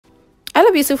Hello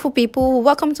beautiful people,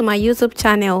 welcome to my YouTube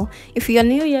channel. If you are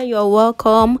new here, you are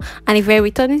welcome, and if you're a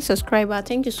returning subscriber,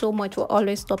 thank you so much for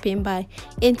always stopping by.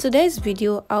 In today's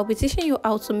video, I'll be teaching you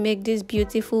how to make this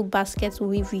beautiful basket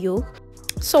weave yoke.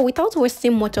 So without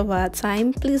wasting much of our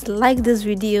time, please like this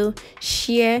video,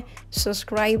 share,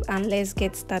 subscribe, and let's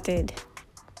get started.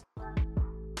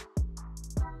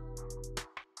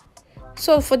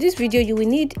 So for this video, you will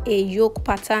need a yoke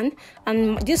pattern,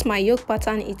 and this my yoke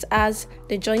pattern. It has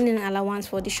the joining allowance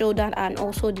for the shoulder and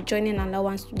also the joining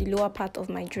allowance to the lower part of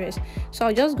my dress. So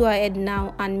I'll just go ahead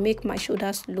now and make my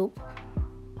shoulder slope.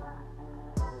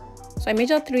 So I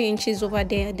measured 3 inches over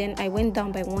there, then I went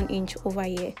down by 1 inch over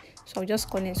here. So I'll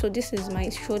just connect. So this is my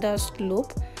shoulder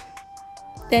slope.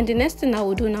 Then the next thing I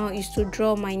will do now is to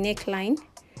draw my neckline.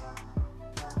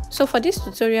 So for this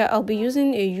tutorial, I'll be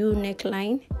using a U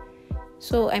neckline.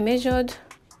 So I measured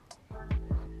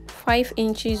 5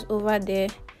 inches over there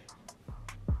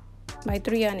by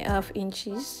 3.5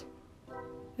 inches.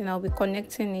 Then I'll be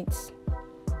connecting it.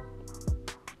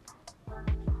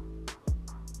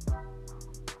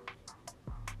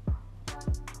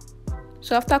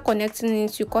 So after connecting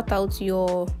it, you cut out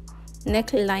your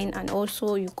neckline and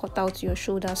also you cut out your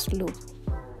shoulder slope.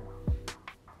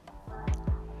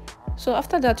 So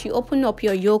after that, you open up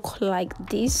your yoke like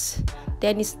this.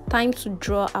 Then it's time to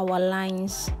draw our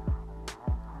lines.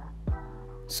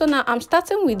 So now I'm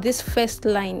starting with this first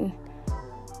line,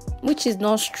 which is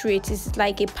not straight. It's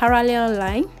like a parallel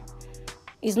line.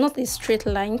 It's not a straight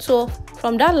line. So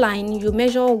from that line, you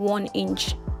measure 1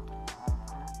 inch.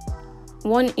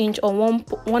 1 inch or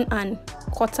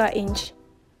 1.25 inch.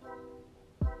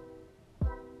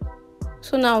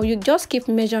 So now you just keep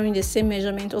measuring the same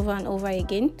measurement over and over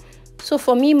again. So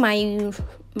for me,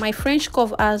 my French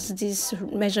curve has this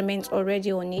measurement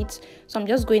already on it, so I'm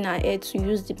just going ahead to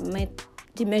use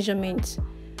the measurement.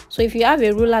 So if you have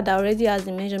a ruler that already has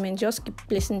the measurement, just keep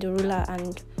placing the ruler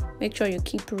and make sure you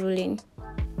keep ruling.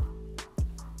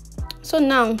 So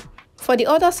now for the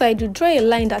other side, you draw a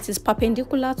line that is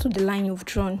perpendicular to the line you've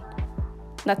drawn.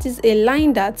 That is a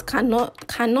line that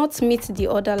cannot meet the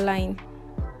other line.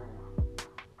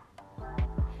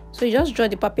 So you just draw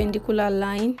the perpendicular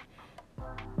line.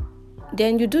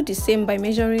 Then you do the same by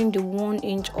measuring the 1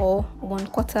 inch or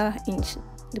 1/4 inch,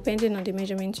 depending on the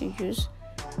measurement you use.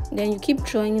 Then you keep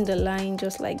drawing the line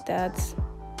just like that.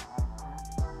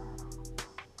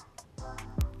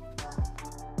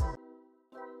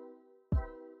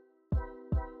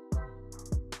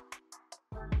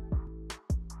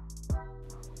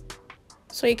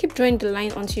 So you keep drawing the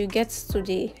line until you get to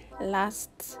the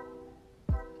last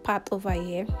part over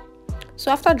here.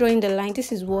 So after drawing the line,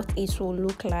 this is what it will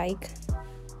look like.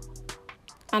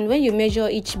 And when you measure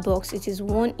each box, it is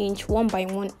 1 inch, 1 by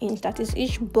 1 inch. That is,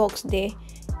 each box there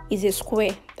is a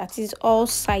square. That is, all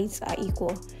sides are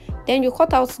equal. Then you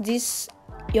cut out this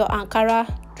your Ankara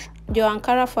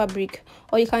fabric,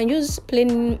 or you can use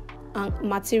plain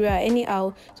material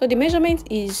anyhow. So the measurement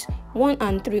is 1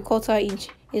 3/4 inch.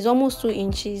 It's almost 2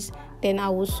 inches. Then I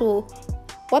will sew.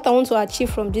 What I want to achieve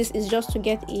from this is just to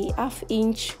get a 1/2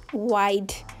 inch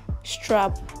wide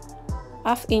strap,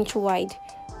 1/2 inch wide.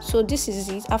 So this is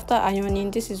it. After ironing,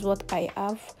 this is what I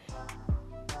have.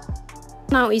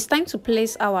 Now it's time to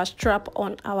place our strap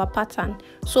on our pattern.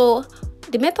 So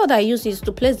the method I use is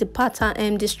to place the pattern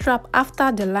and the strap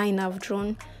after the line I've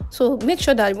drawn. So make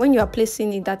sure that when you are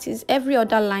placing it, that is every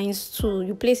other lines too,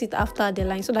 you place it after the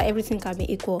line so that everything can be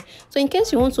equal. So in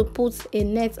case you want to put a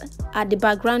net at the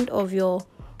background of your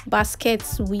basket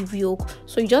weave yoke,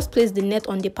 so you just place the net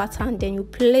on the pattern, then you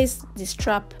place the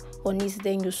strap on it,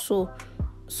 then you sew.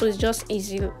 So it's just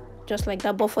easy, just like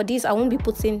that. But for this, I won't be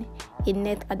putting a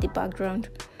net at the background.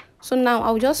 So now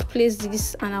I'll just place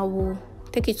this and I will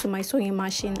take it to my sewing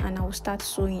machine and I will start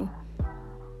sewing.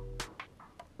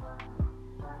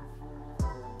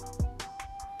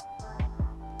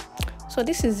 So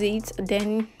this is it.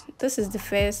 Then this is the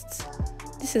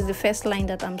first line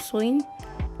that I'm sewing.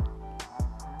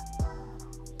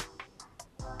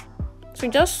 So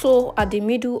just sew at the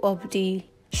middle of the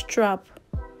strap,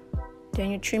 then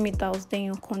you trim it out, then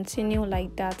you continue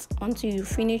like that until you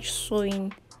finish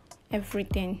sewing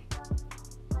everything.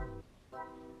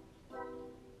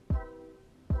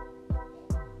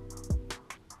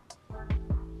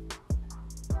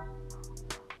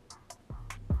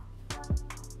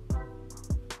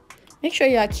 Make sure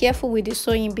you are careful with the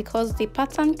sewing because the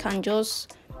pattern can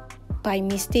just by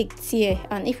mistake tear,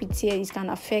 and if it tears, it can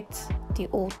affect the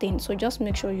whole thing. So just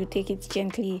make sure you take it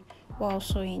gently while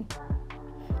sewing,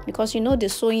 because you know the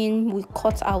sewing will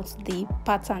cut out the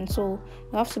pattern, so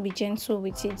you have to be gentle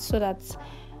with it so that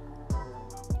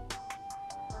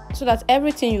so that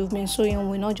everything you've been sewing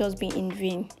will not just be in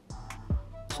vain.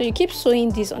 So you keep sewing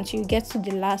this until you get to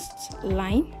the last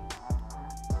line.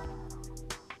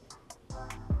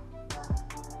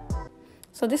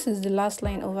 So this is the last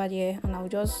line over there, and I'll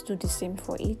just do the same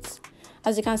for it.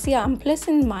 As you can see, I'm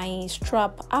placing my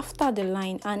strap after the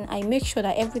line, and I make sure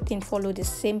that everything follow the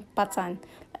same pattern,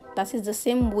 that is the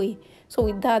same way. So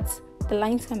with that, the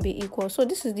lines can be equal. So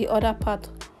this is the other part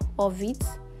of it.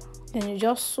 Then you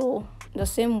just sew the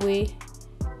same way.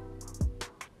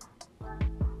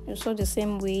 You sew the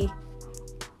same way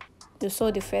you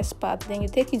sew the first part. Then you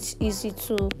take it easy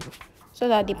too, so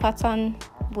that the pattern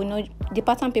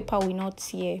paper will not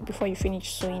tear before you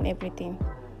finish sewing everything.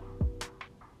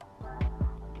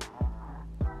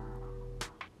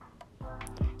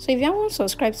 So if you haven't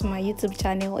subscribed to my YouTube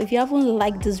channel, if you haven't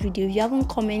liked this video, if you haven't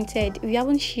commented, if you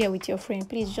haven't shared with your friend,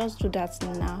 please just do that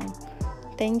now.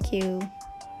 Thank you.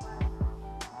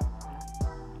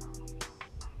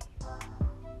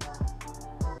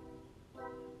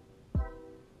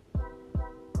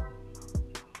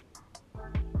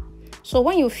 So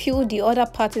when you feel the other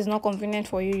part is not convenient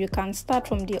for you, you can start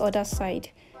from the other side.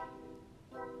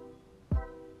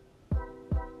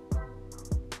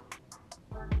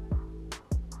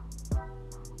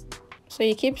 So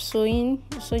you keep sewing,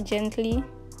 so gently.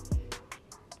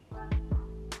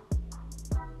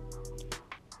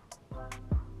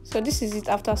 So this is it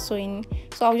after sewing.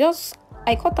 So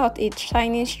I cut out a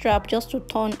shiny strap just to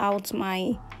turn out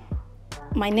my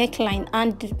neckline,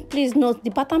 and please note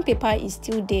the pattern paper is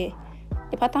still there.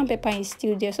 The pattern paper is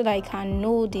still there so that I can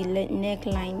know the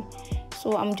neckline.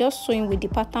 So I'm just sewing with the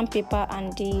pattern paper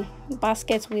and the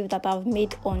basket weave that I've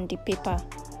made on the paper.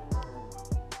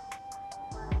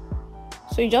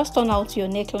 So you just turn out your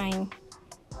neckline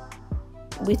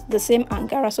with the same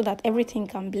angara so that everything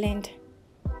can blend.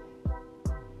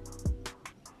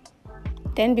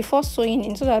 Then before sewing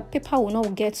in, so that paper will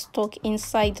not get stuck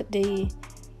inside the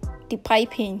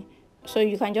piping, so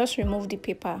you can just remove the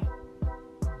paper.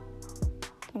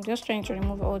 I'm just trying to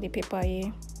remove all the paper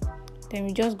here. Then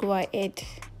you just go ahead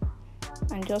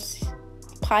and just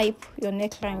pipe your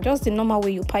neckline, just the normal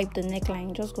way you pipe the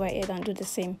neckline. Just go ahead and do the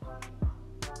same.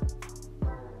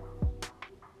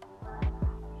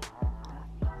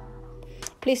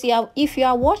 Please, if you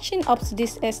are watching up to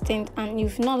this extent and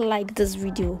you've not liked this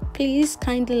video, please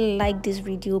kindly like this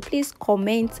video, please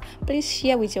comment, please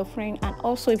share with your friend, and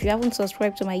also if you haven't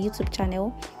subscribed to my YouTube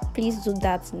channel, please do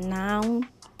that now,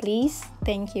 please.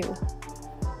 Thank you.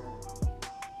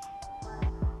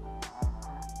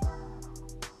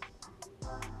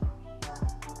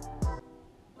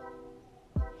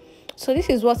 So this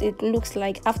is what it looks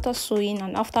like after sewing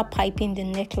and after piping the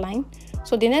neckline.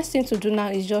 So the next thing to do now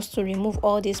is just to remove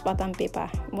all this pattern paper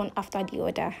one after the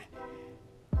other.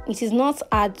 It is not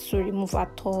hard to remove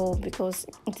at all because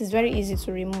it is very easy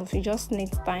to remove. You just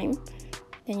need time.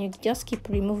 Then you just keep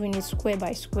removing it square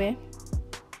by square.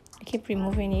 You keep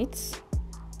removing it.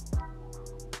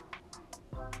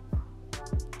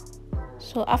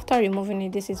 So after removing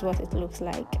it, this is what it looks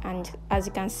like, and as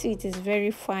you can see, it is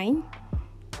very fine.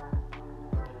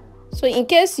 So in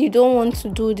case you don't want to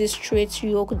do this straight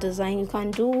yoke design, you can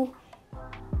do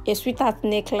a sweetheart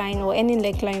neckline or any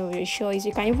neckline of your choice.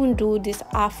 You can even do this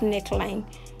half neckline.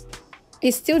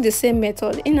 It's still the same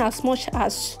method. In as much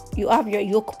as you have your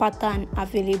yoke pattern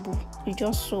available, you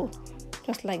just sew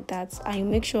just like that, and you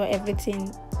make sure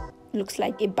everything looks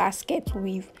like a basket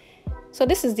weave. So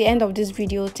this is the end of this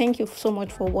video. Thank you so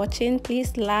much for watching.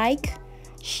 Please like,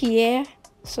 share,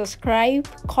 subscribe,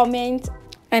 comment,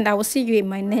 and I will see you in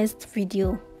my next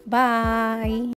video. Bye.